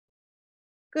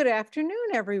Good afternoon,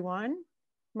 everyone.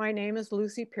 My name is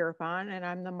Lucy Pierpont, and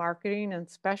I'm the Marketing and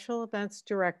Special Events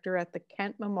Director at the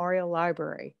Kent Memorial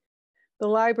Library. The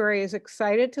library is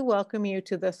excited to welcome you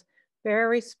to this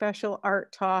very special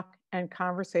art talk and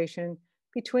conversation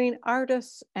between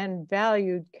artists and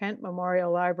valued Kent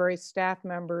Memorial Library staff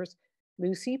members,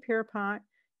 Lucy Pierpont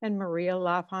and Maria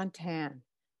LaFontan.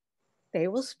 They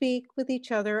will speak with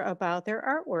each other about their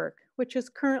artwork, which is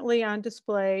currently on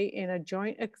display in a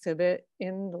joint exhibit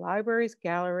in the library's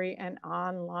gallery and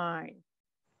online.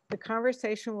 The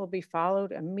conversation will be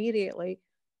followed immediately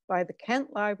by the Kent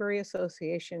Library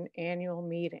Association annual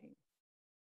meeting.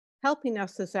 Helping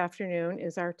us this afternoon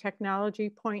is our technology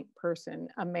point person,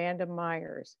 Amanda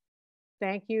Myers.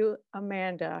 Thank you,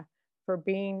 Amanda, for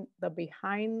being the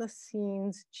behind the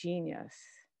scenes genius.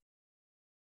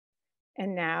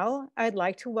 And now I'd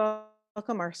like to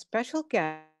welcome our special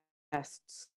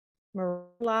guests, Maria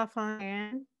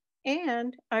LaFontan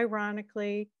and,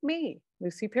 ironically, me,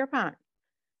 Lucy Pierpont.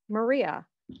 Maria,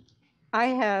 hi,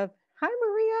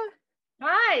 Maria.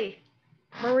 Hi.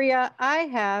 Maria,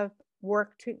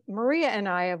 Maria and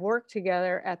I have worked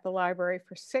together at the library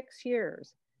for 6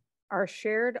 years. Our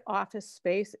shared office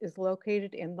space is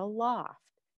located in the loft,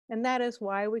 and that is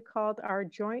why we called our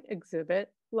joint exhibit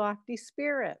Lofty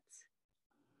Spirits.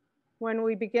 When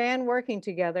we began working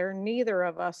together, neither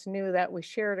of us knew that we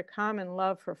shared a common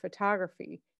love for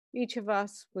photography. Each of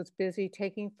us was busy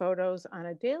taking photos on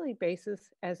a daily basis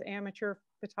as amateur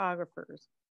photographers.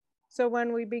 So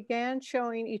when we began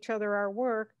showing each other our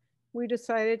work, we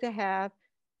decided to have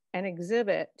an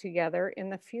exhibit together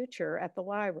in the future at the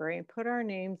library and put our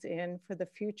names in for the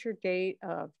future date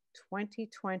of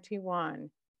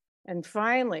 2021. And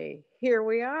finally, here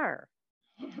we are.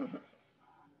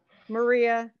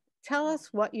 Maria, tell us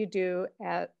what you do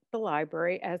at the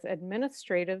library as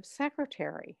administrative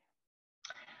secretary.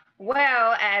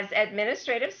 Well, as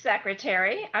administrative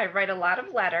secretary, I write a lot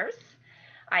of letters.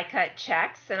 I cut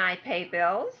checks and I pay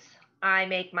bills. I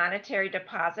make monetary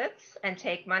deposits and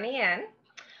take money in.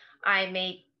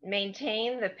 I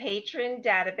maintain the patron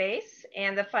database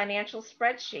and the financial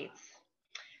spreadsheets.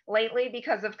 Lately,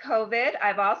 because of COVID,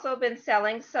 I've also been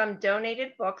selling some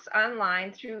donated books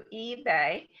online through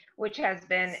eBay, which has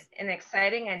been an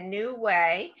exciting and new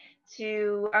way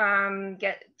to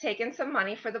get taken some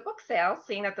money for the book sale,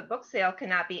 seeing that the book sale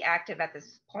cannot be active at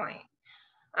this point.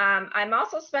 I'm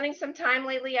also spending some time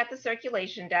lately at the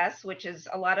circulation desk, which is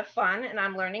a lot of fun, and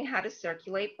I'm learning how to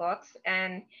circulate books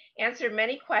and answer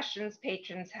many questions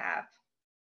patrons have.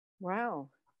 Wow.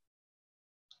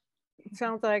 It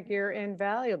sounds like you're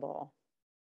invaluable.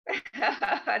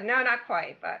 No, not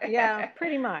quite, but yeah,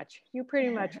 pretty much. You pretty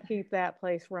much keep that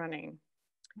place running.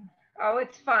 Oh,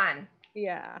 it's fun.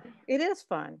 Yeah, it is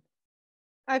fun.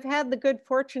 I've had the good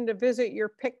fortune to visit your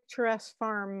picturesque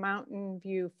farm, Mountain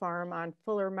View Farm on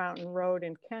Fuller Mountain Road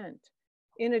in Kent.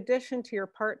 In addition to your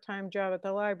part-time job at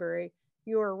the library,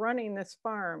 you are running this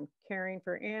farm, caring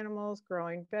for animals,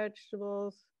 growing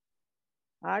vegetables.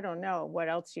 I don't know what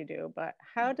else you do, but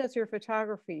how does your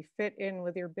photography fit in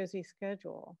with your busy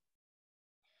schedule?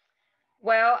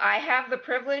 Well, I have the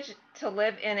privilege to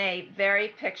live in a very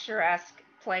picturesque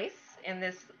place in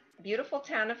this beautiful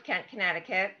town of Kent,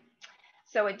 Connecticut.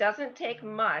 So it doesn't take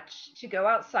much to go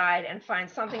outside and find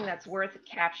something that's worth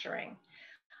capturing.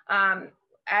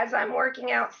 As I'm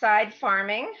working outside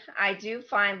farming, I do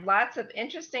find lots of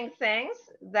interesting things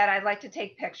that I'd like to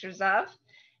take pictures of.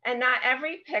 And not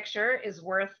every picture is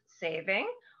worth saving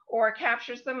or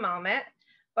captures the moment,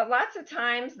 but lots of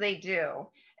times they do.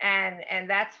 And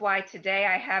that's why today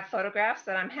I have photographs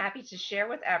that I'm happy to share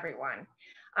with everyone.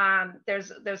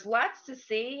 There's lots to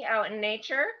see out in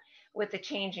nature with the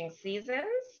changing seasons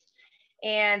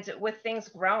and with things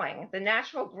growing. The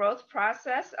natural growth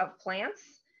process of plants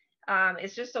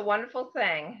is just a wonderful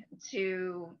thing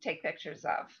to take pictures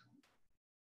of.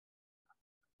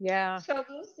 Yeah. So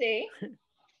Lucy,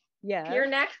 yes. You're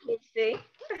next, Lucy.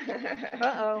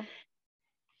 Uh-oh.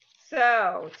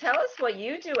 So tell us what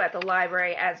you do at the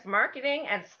library as marketing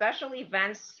and special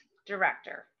events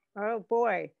director. Oh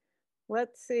boy,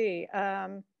 let's see.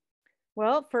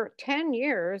 Well, for 10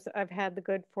 years, I've had the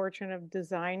good fortune of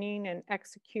designing and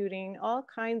executing all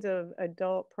kinds of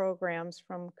adult programs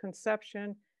from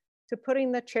conception to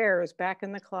putting the chairs back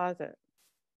in the closet.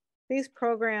 These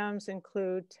programs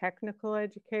include technical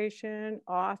education,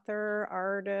 author,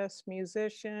 artist,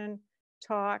 musician,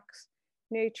 talks,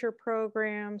 nature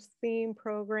programs, theme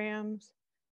programs.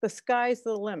 The sky's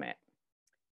the limit.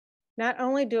 Not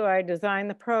only do I design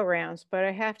the programs, but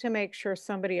I have to make sure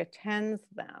somebody attends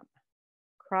them.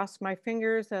 Cross my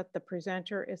fingers that the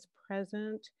presenter is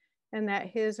present and that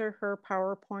his or her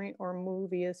PowerPoint or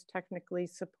movie is technically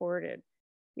supported.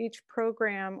 Each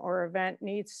program or event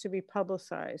needs to be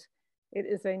publicized. It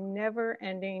is a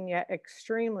never-ending yet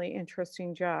extremely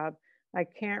interesting job. I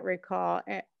can't recall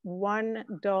one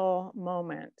dull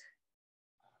moment.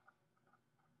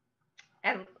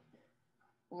 And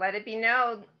let it be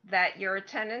known that your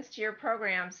attendance to your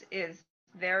programs is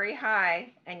very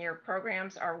high and your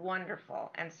programs are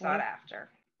wonderful and sought after.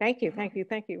 Thank you, thank you,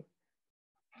 thank you.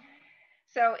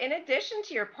 So in addition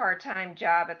to your part-time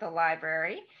job at the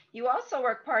library, you also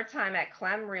work part-time at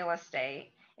Clem Real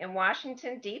Estate in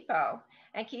Washington Depot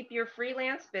and keep your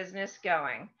freelance business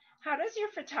going. How does your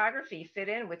photography fit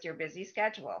in with your busy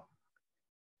schedule?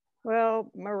 Well,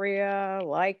 Maria,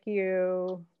 like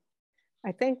you,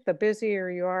 I think the busier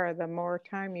you are, the more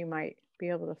time you might be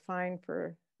able to find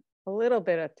for a little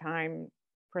bit of time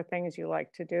for things you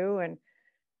like to do. And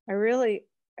I really,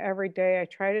 every day, I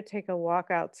try to take a walk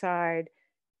outside,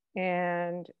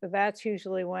 and that's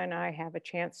usually when I have a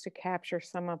chance to capture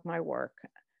some of my work.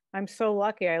 I'm so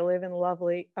lucky. I live in a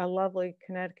lovely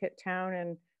Connecticut town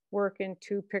and work in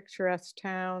two picturesque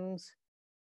towns,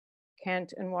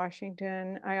 Kent and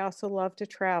Washington. I also love to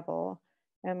travel,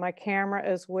 and my camera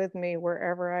is with me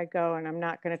wherever I go. And I'm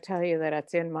not going to tell you that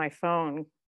it's in my phone,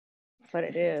 but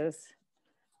it is.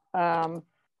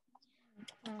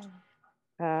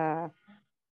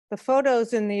 The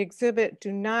photos in the exhibit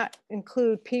do not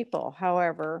include people.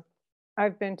 However,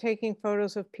 I've been taking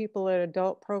photos of people at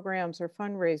adult programs or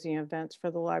fundraising events for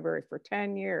the library for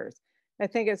 10 years. I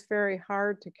think it's very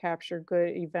hard to capture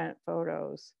good event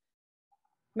photos.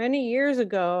 Many years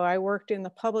ago, I worked in the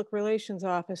public relations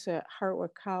office at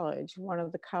Hartwick College. One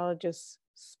of the college's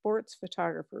sports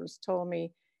photographers told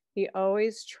me he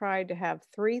always tried to have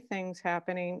three things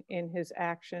happening in his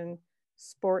action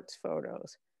sports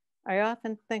photos. I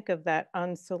often think of that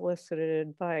unsolicited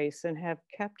advice and have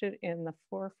kept it in the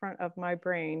forefront of my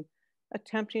brain,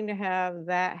 attempting to have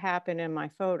that happen in my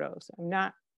photos. I'm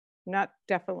not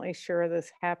definitely sure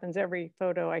this happens every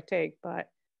photo I take,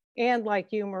 and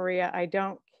like you, Maria, I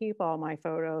don't keep all my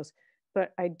photos,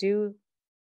 but I do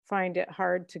find it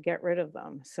hard to get rid of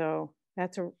them. So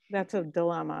that's a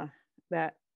dilemma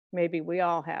that maybe we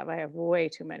all have. I have way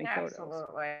too many photos.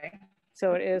 Absolutely.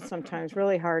 So it is sometimes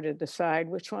really hard to decide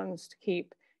which ones to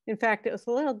keep. In fact, it was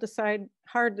a little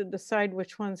hard to decide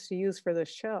which ones to use for the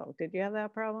show. Did you have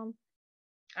that problem?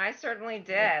 I certainly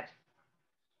did.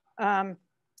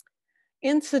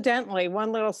 Incidentally,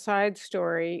 one little side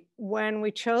story, when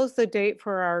we chose the date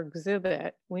for our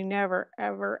exhibit, we never,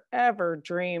 ever, ever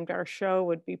dreamed our show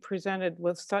would be presented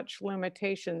with such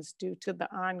limitations due to the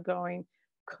ongoing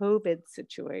COVID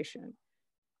situation.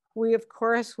 We, of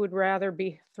course, would rather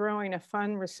be throwing a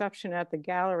fun reception at the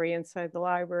gallery inside the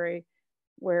library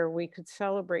where we could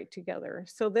celebrate together.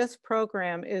 So this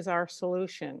program is our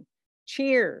solution.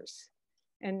 Cheers.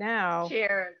 And now,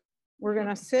 cheers. We're going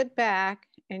to sit back,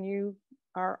 and you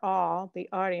are all, the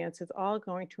audience is all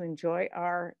going to enjoy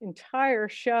our entire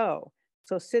show.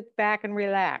 So sit back and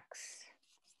relax.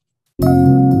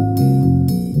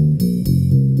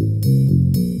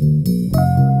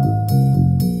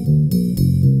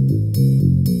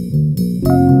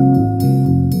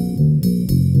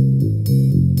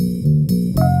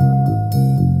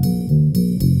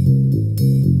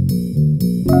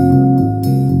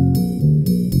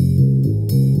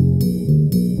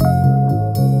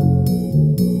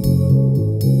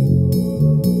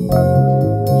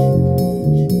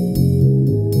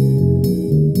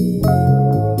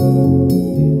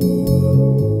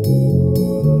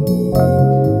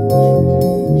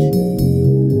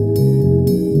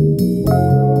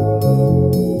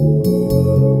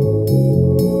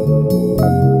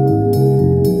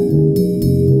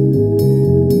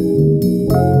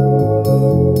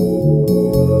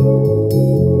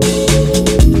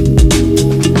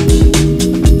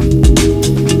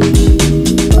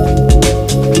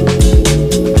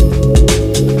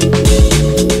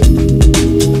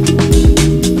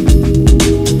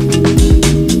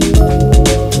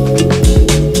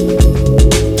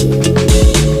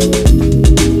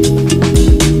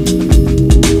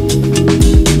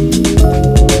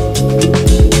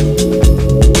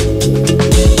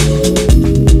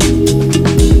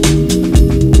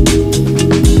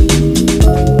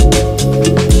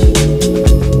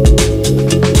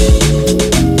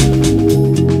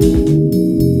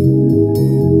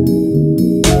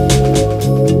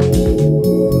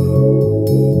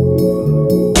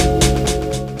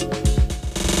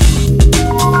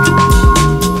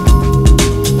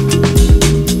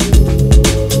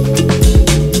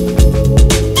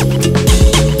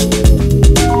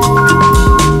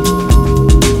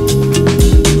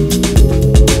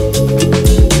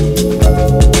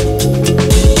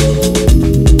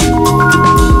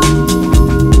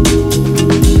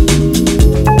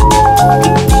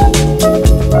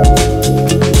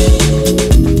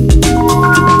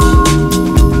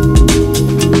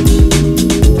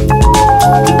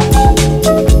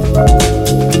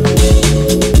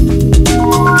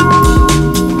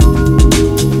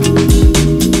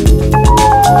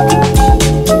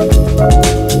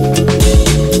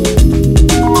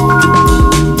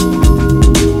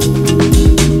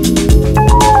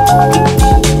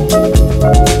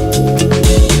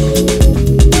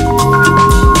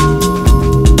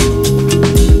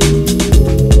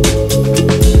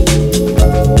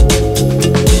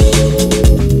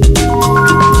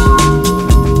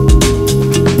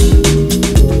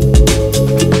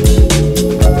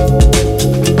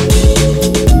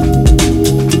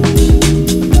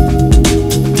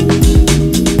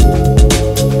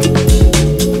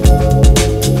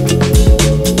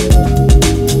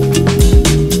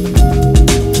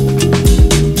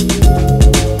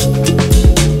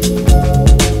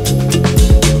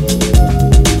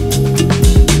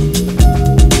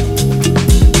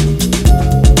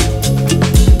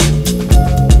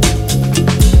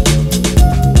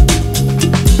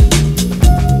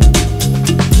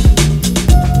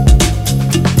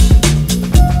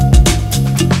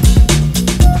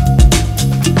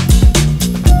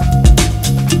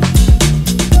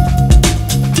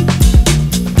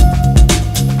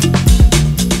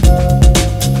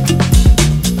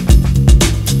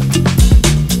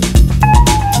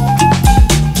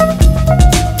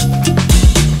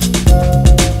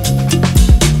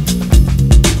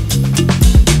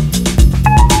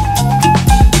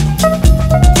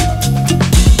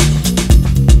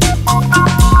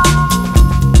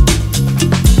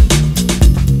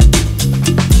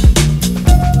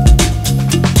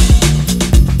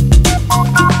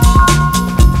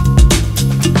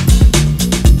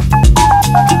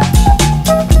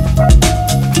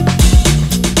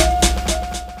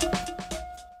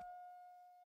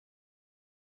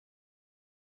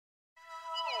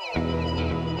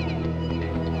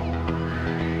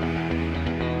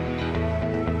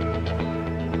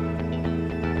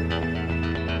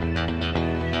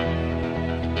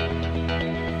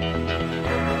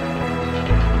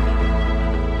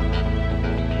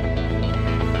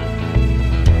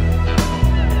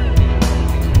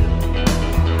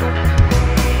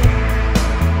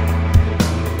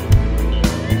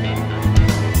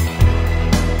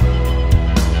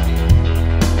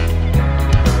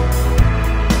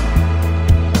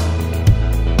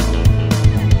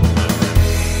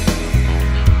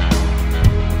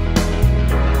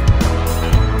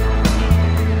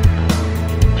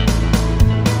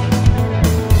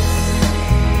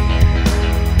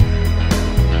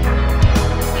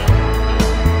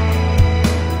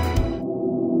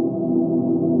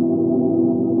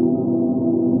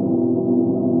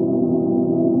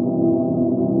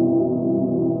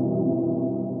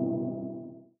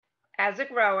 a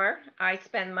grower, I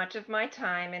spend much of my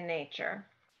time in nature.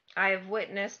 I have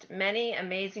witnessed many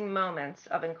amazing moments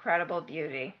of incredible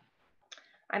beauty.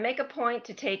 I make a point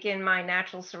to take in my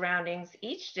natural surroundings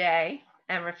each day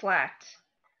and reflect.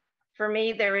 For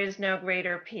me, there is no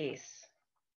greater peace.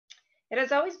 It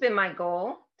has always been my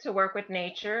goal to work with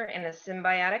nature in a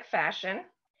symbiotic fashion,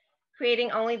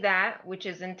 creating only that which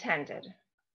is intended.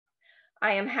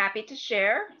 I am happy to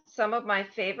share some of my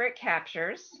favorite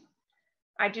captures.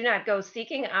 I do not go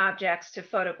seeking objects to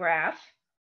photograph.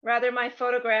 Rather, my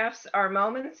photographs are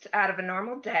moments out of a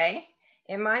normal day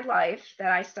in my life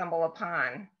that I stumble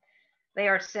upon. They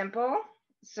are simple,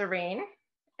 serene,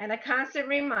 and a constant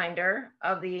reminder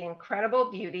of the incredible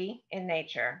beauty in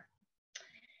nature.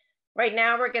 Right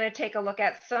now, we're going to take a look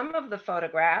at some of the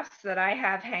photographs that I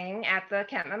have hanging at the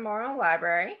Kent Memorial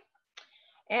Library.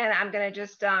 And I'm going to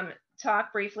just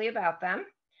talk briefly about them.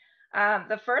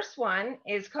 The first one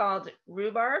is called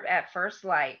Rhubarb at First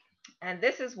Light. And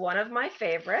this is one of my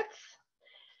favorites.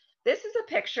 This is a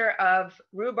picture of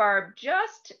rhubarb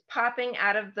just popping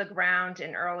out of the ground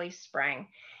in early spring.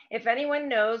 If anyone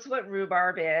knows what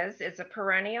rhubarb is, it's a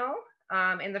perennial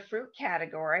in the fruit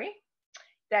category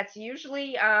that's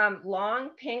usually long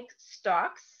pink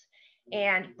stalks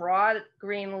and broad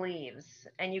green leaves.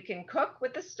 And you can cook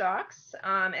with the stalks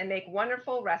and make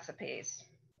wonderful recipes.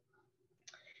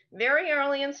 Very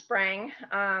early in spring,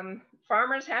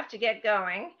 farmers have to get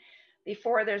going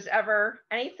before there's ever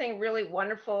anything really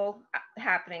wonderful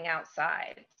happening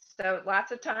outside. So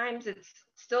lots of times it's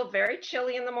still very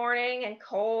chilly in the morning and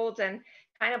cold and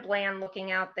kind of bland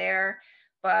looking out there,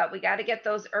 but we got to get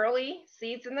those early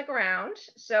seeds in the ground.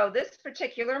 So this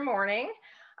particular morning,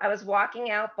 I was walking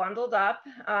out bundled up,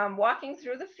 walking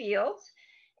through the fields,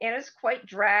 and it's quite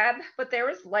drab, but there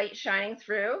was light shining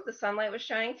through. The sunlight was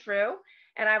shining through,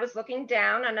 and I was looking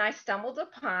down and I stumbled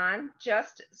upon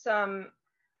just some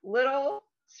little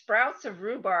sprouts of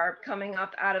rhubarb coming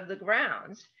up out of the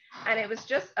ground. And it was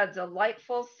just a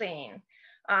delightful scene.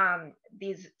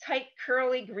 These tight,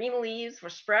 curly green leaves were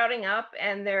sprouting up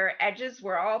and their edges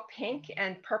were all pink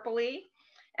and purpley.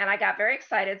 And I got very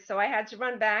excited. So I had to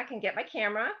run back and get my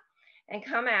camera and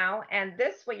come out. And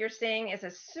this, what you're seeing, is a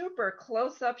super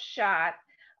close-up shot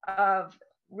of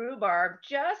rhubarb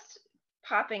just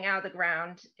popping out of the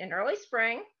ground in early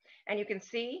spring. And you can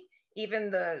see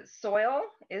even the soil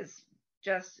is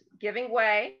just giving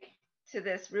way to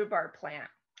this rhubarb plant.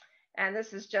 And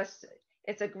this is just,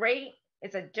 it's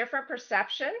a different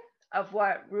perception of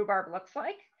what rhubarb looks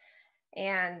like.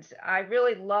 And I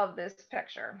really love this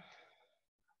picture.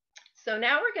 So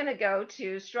now we're going to go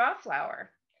to straw flower.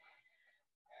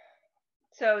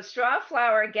 So straw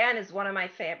flower, again, is one of my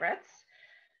favorites.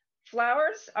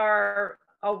 Flowers are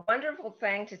a wonderful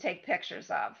thing to take pictures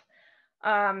of.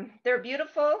 They're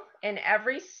beautiful in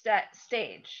every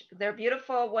stage. They're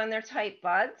beautiful when they're tight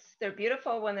buds. They're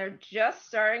beautiful when they're just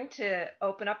starting to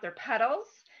open up their petals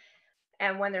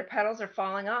and when their petals are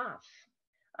falling off.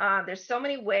 There's so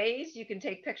many ways you can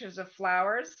take pictures of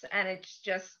flowers, and it's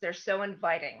just, they're so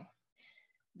inviting.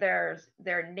 They're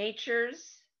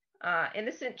nature's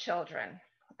innocent children,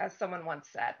 as someone once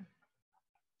said.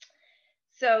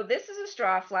 So this is a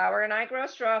straw flower, and I grow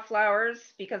straw flowers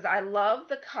because I love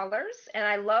the colors and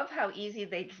I love how easy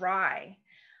they dry.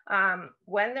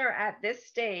 When they're at this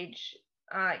stage,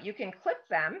 you can clip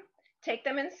them, take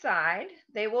them inside.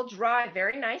 They will dry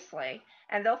very nicely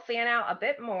and they'll fan out a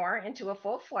bit more into a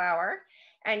full flower,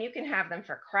 and you can have them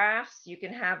for crafts. You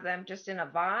can have them just in a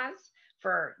vase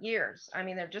for years. I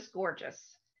mean, they're just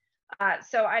gorgeous.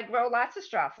 So I grow lots of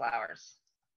straw flowers.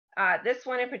 This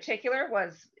one in particular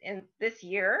was in this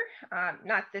year,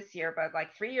 not this year, but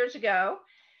like 3 years ago.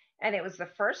 And it was the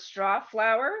first straw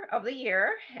flower of the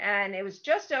year. And it was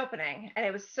just opening and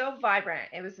it was so vibrant.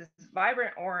 It was this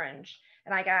vibrant orange.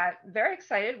 And I got very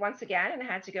excited once again and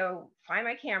had to go find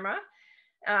my camera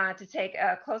to take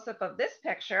a close-up of this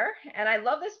picture. And I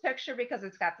love this picture because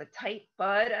it's got the tight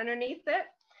bud underneath it.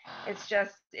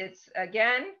 It's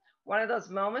again, one of those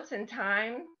moments in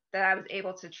time that I was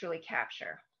able to truly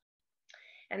capture.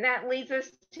 And that leads us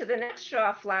to the next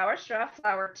straw flower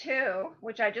 2,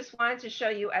 which I just wanted to show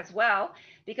you as well,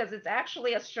 because it's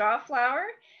actually a straw flower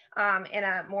in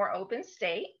a more open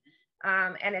state,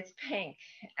 and it's pink.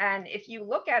 And if you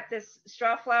look at this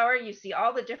straw flower, you see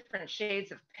all the different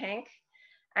shades of pink,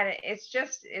 and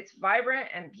it's vibrant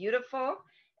and beautiful.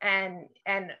 And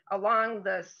along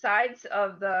the sides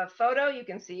of the photo, you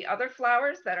can see other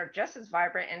flowers that are just as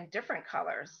vibrant in different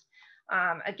colors.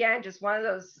 Again, just one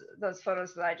of those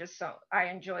photos that I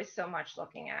enjoy so much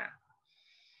looking at.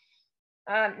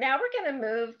 Now we're going to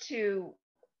move to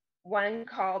one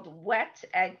called wet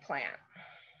eggplant.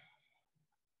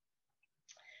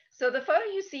 So the photo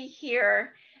you see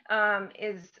here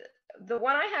is the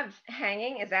one I have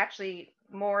hanging is actually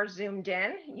more zoomed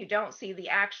in. You don't see the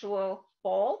actual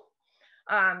bowl.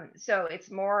 So it's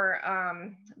more,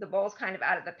 the bowl's kind of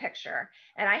out of the picture.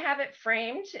 And I have it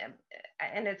framed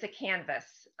and it's a canvas.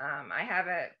 I have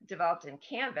it developed in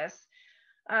canvas.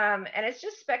 And it's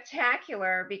just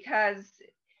spectacular because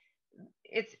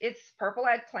it's purple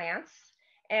eggplants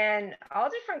and all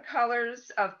different colors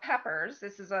of peppers.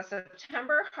 This is a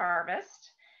September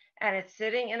harvest and it's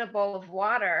sitting in a bowl of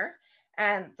water.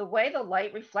 And the way the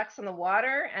light reflects on the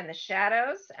water and the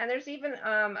shadows, and there's even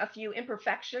a few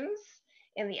imperfections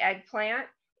in the eggplant.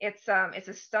 It's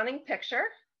a stunning picture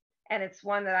and it's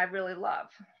one that I really love.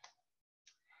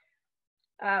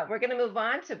 We're going to move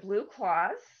on to blue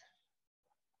claws.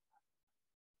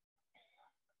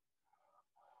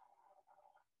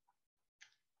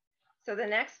 So the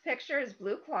next picture is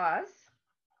blue claws.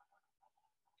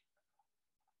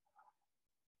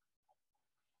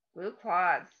 Blue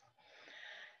claws.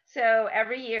 So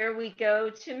every year we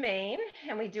go to Maine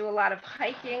and we do a lot of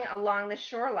hiking along the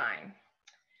shoreline.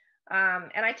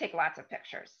 And I take lots of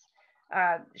pictures.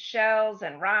 Shells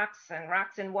and rocks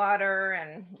in water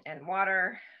and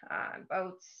water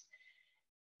boats.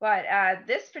 But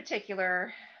this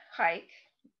particular hike,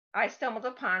 I stumbled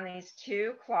upon these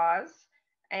two claws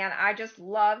and I just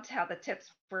loved how the tips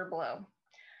were blue.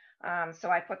 So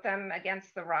I put them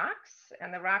against the rocks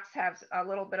and the rocks have a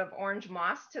little bit of orange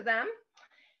moss to them.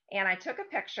 And I took a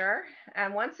picture.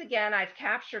 And once again, I've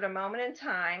captured a moment in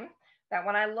time that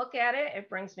when I look at it, it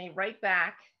brings me right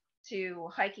back to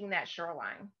hiking that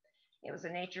shoreline. It was a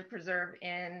nature preserve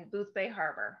in Booth Bay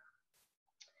Harbor.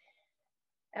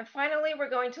 And finally, we're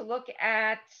going to look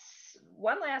at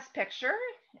one last picture.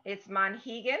 It's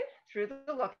Monhegan through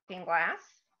the looking glass.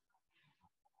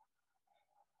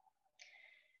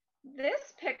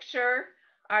 This picture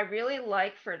I really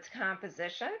like for its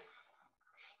composition.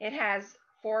 It has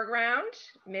foreground,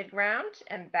 midground,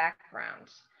 and background.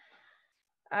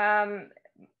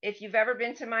 If you've ever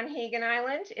been to Monhegan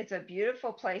Island, it's a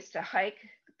beautiful place to hike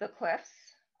the cliffs.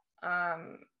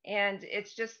 And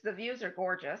it's just, the views are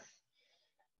gorgeous.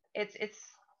 It's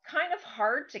kind of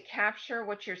hard to capture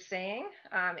what you're seeing.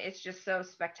 It's just so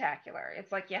spectacular.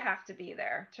 It's like you have to be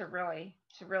there to really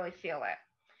feel it.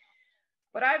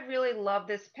 But I really love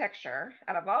this picture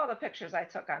out of all the pictures I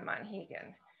took on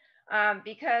Monhegan.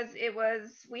 Because it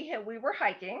was, we were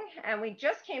hiking and we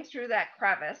just came through that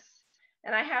crevice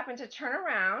and I happened to turn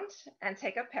around and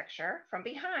take a picture from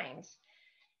behind.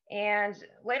 And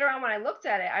later on when I looked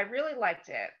at it, I really liked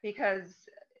it because,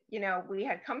 you know, we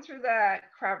had come through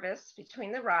that crevice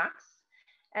between the rocks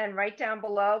and right down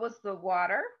below was the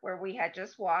water where we had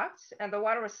just walked, and the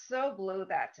water was so blue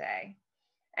that day.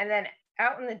 And then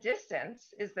out in the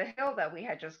distance is the hill that we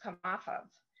had just come off of.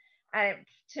 And it,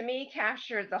 to me,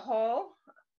 captured the whole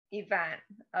event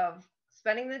of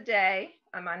spending the day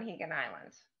on Monhegan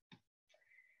Island.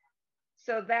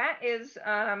 So that is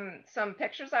some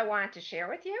pictures I wanted to share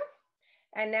with you.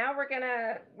 And now we're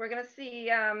gonna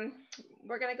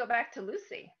go back to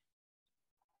Lucy.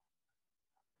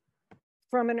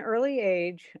 From an early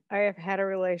age, I have had a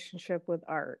relationship with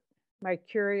art. My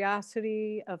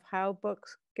curiosity of how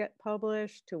books get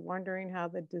published, to wondering how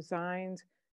the designs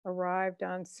arrived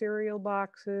on cereal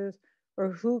boxes,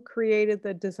 or who created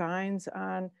the designs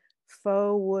on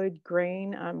faux wood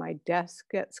grain on my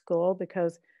desk at school,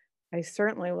 because I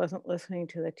certainly wasn't listening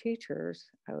to the teachers.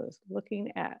 I was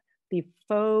looking at the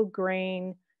faux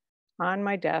grain on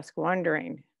my desk,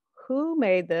 wondering who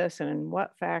made this and in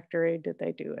what factory did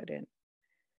they do it in.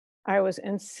 I was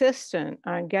insistent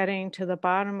on getting to the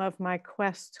bottom of my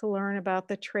quest to learn about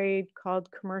the trade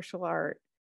called commercial art.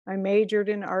 I majored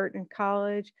in art in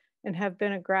college and have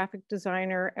been a graphic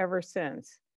designer ever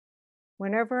since.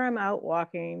 Whenever I'm out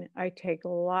walking, I take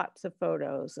lots of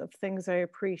photos of things I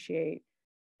appreciate.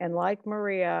 And like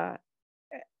Maria,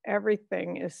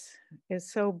 everything is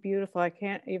so beautiful. I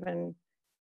can't even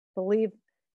believe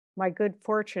my good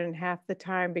fortune half the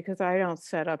time because I don't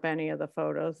set up any of the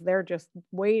photos. They're just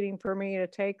waiting for me to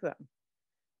take them.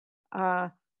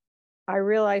 I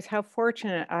realize how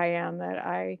fortunate I am that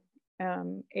I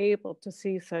am able to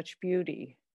see such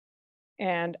beauty.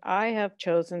 And I have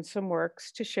chosen some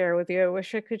works to share with you. I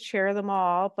wish I could share them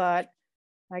all, but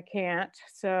I can't.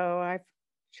 So I've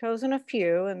chosen a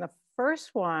few. And the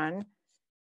first one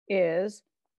is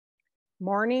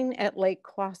Morning at Lake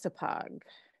Quassapug.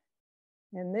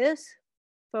 And this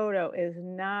photo is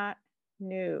not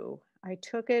new. I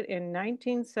took it in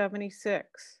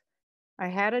 1976. I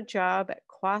had a job at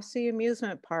Quassy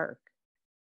Amusement Park.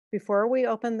 Before we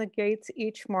opened the gates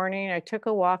each morning, I took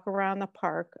a walk around the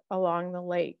park along the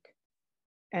lake.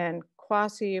 and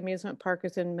Quasi Amusement Park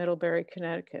is in Middlebury,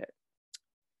 Connecticut.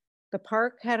 The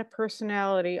park had a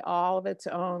personality all of its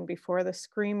own before the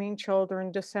screaming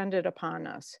children descended upon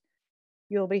us.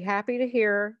 You'll be happy to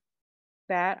hear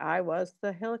that I was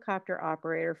the helicopter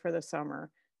operator for the summer.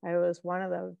 I was one of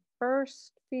the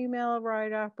first female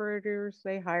ride operators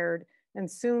they hired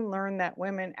and soon learned that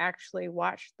women actually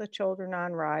watched the children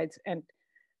on rides and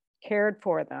cared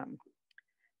for them.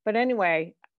 But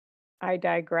anyway, I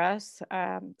digress.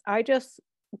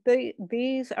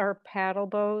 These are paddle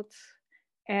boats,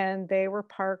 and they were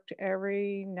parked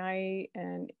every night,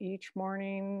 and each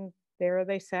morning there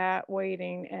they sat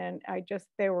waiting, and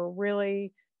they were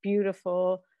really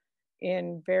beautiful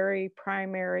in very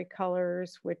primary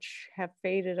colors, which have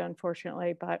faded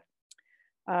unfortunately, but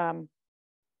um,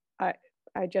 I,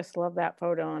 I just love that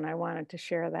photo and I wanted to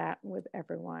share that with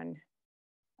everyone.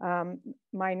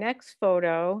 My next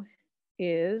photo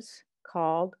is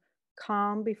called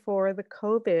Calm Before the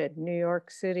COVID, New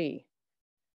York City.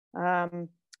 Um,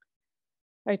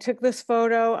 I took this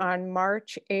photo on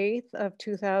March 8th of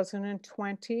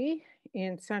 2020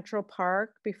 in Central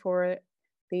Park before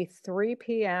the 3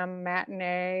 p.m.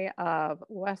 matinee of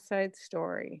West Side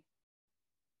Story.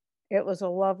 It was a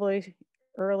lovely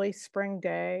early spring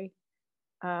day.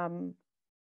 Um,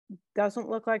 doesn't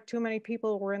look like too many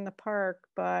people were in the park,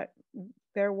 but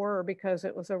there were because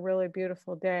it was a really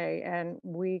beautiful day and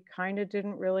we kind of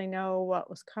didn't really know what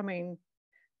was coming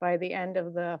by the end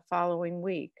of the following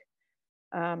week.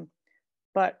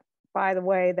 But by the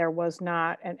way, there was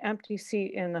not an empty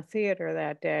seat in the theater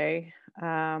that day.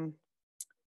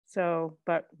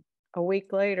 But a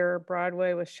week later,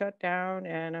 Broadway was shut down,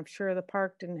 and I'm sure the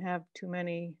park didn't have too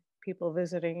many people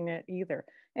visiting it either.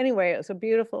 Anyway, it's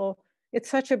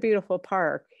such a beautiful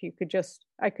park.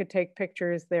 I could take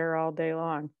pictures there all day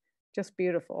long. Just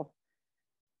beautiful.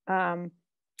 And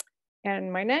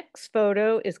my next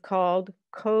photo is called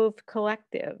Cove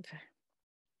Collective.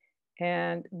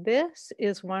 And this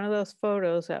is one of those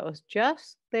photos that was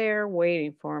just there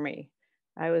waiting for me.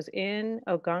 I was in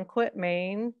Ogunquit,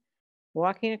 Maine,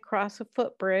 walking across a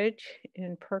footbridge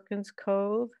in Perkins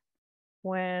Cove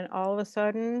when all of a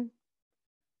sudden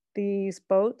these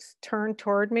boats turned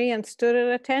toward me and stood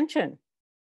at attention.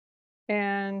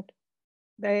 And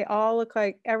they all look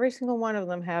like every single one of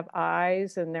them have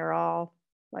eyes and they're all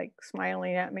like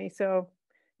smiling at me. So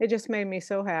it just made me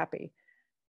so happy.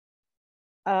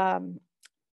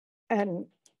 And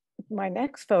my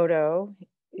next photo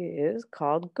is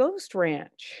called Ghost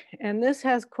Ranch. And this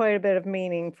has quite a bit of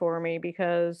meaning for me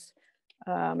because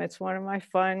it's one of my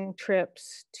fun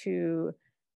trips to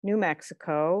New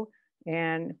Mexico.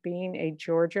 And being a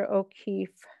Georgia O'Keeffe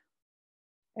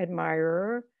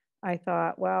admirer, I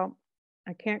thought, well,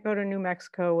 I can't go to New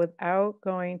Mexico without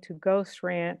going to Ghost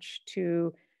Ranch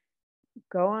to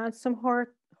go on some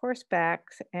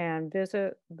horsebacks and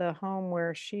visit the home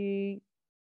where she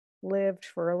lived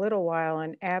for a little while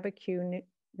in Abiquiu,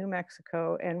 New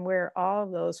Mexico, and where all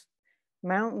of those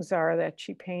mountains are that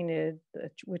she painted,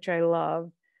 which I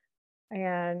love.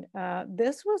 And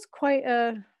this was quite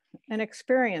an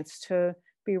experience to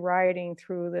be riding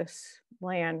through this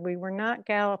land. We were not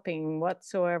galloping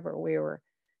whatsoever. We were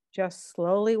just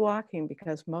slowly walking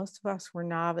because most of us were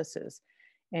novices.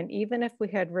 And even if we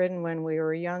had ridden when we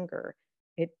were younger,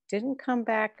 it didn't come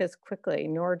back as quickly,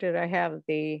 nor did I have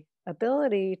the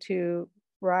ability to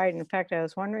ride. In fact, I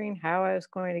was wondering how I was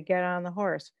going to get on the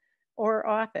horse or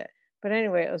off it. But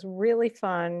anyway, it was really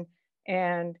fun.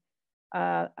 And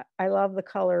I love the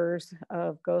colors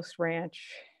of Ghost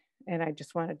Ranch. And I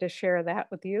just wanted to share that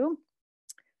with you.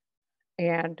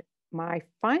 And my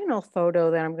final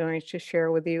photo that I'm going to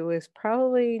share with you is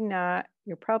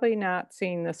you're probably not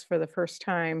seeing this for the first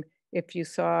time if you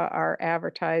saw our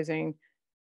advertising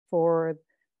for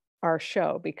our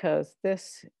show, because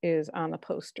this is on the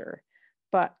poster.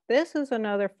 But this is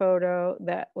another photo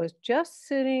that was just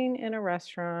sitting in a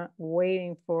restaurant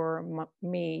waiting for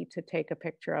me to take a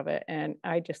picture of it. And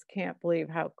I just can't believe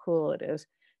how cool it is.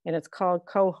 And it's called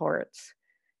Cohorts.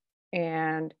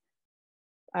 And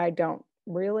I don't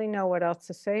really know what else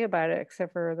to say about it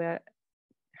except for that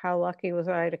how lucky was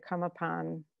I to come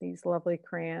upon these lovely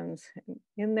crayons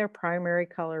in their primary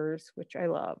colors, which I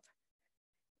love.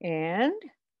 And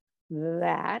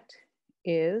that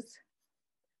is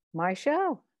my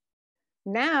show.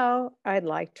 Now I'd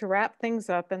like to wrap things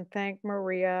up and thank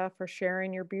Maria for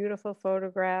sharing your beautiful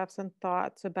photographs and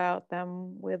thoughts about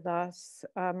them with us.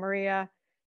 Maria,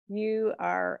 you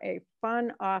are a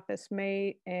fun office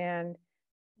mate and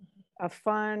a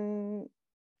fun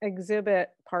exhibit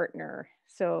partner.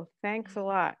 So thanks a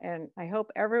lot. And I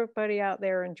hope everybody out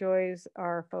there enjoys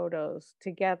our photos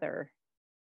together.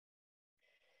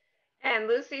 And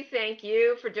Lucy, thank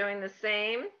you for doing the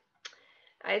same.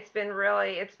 It's been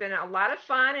a lot of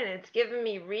fun, and it's given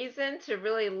me reason to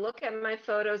really look at my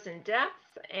photos in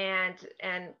depth and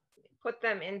put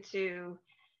them into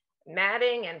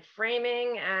matting and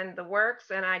framing and the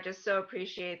works. And I just so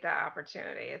appreciate that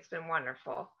opportunity. It's been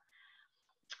wonderful.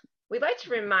 We'd like to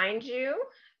remind you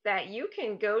that you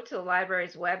can go to the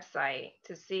library's website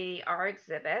to see our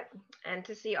exhibit and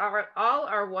to see all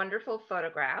our wonderful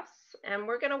photographs. And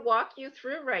we're going to walk you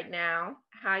through right now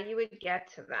how you would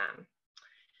get to them.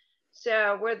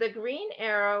 So where the green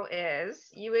arrow is,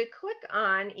 you would click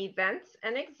on Events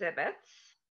and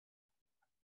Exhibits.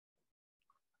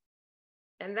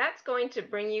 And that's going to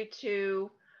bring you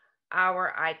to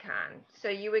our icon. So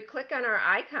you would click on our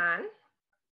icon.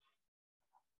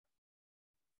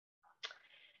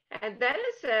 And then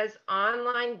it says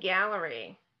Online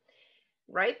Gallery.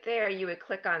 Right there, you would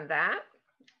click on that.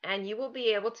 And you will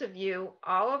be able to view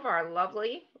all of our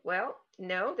lovely, well,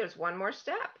 no, there's one more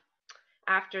step.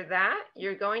 After that,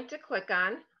 you're going to click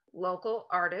on Local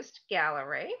Artist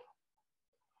Gallery.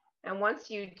 And once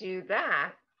you do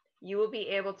that, you will be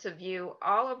able to view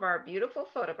all of our beautiful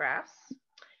photographs.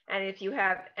 And if you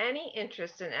have any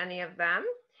interest in any of them,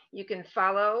 you can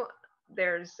follow.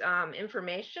 There's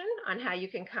information on how you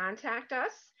can contact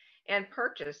us and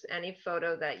purchase any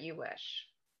photo that you wish.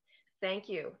 Thank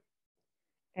you.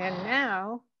 And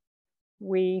now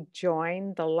we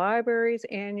join the library's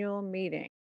annual meeting.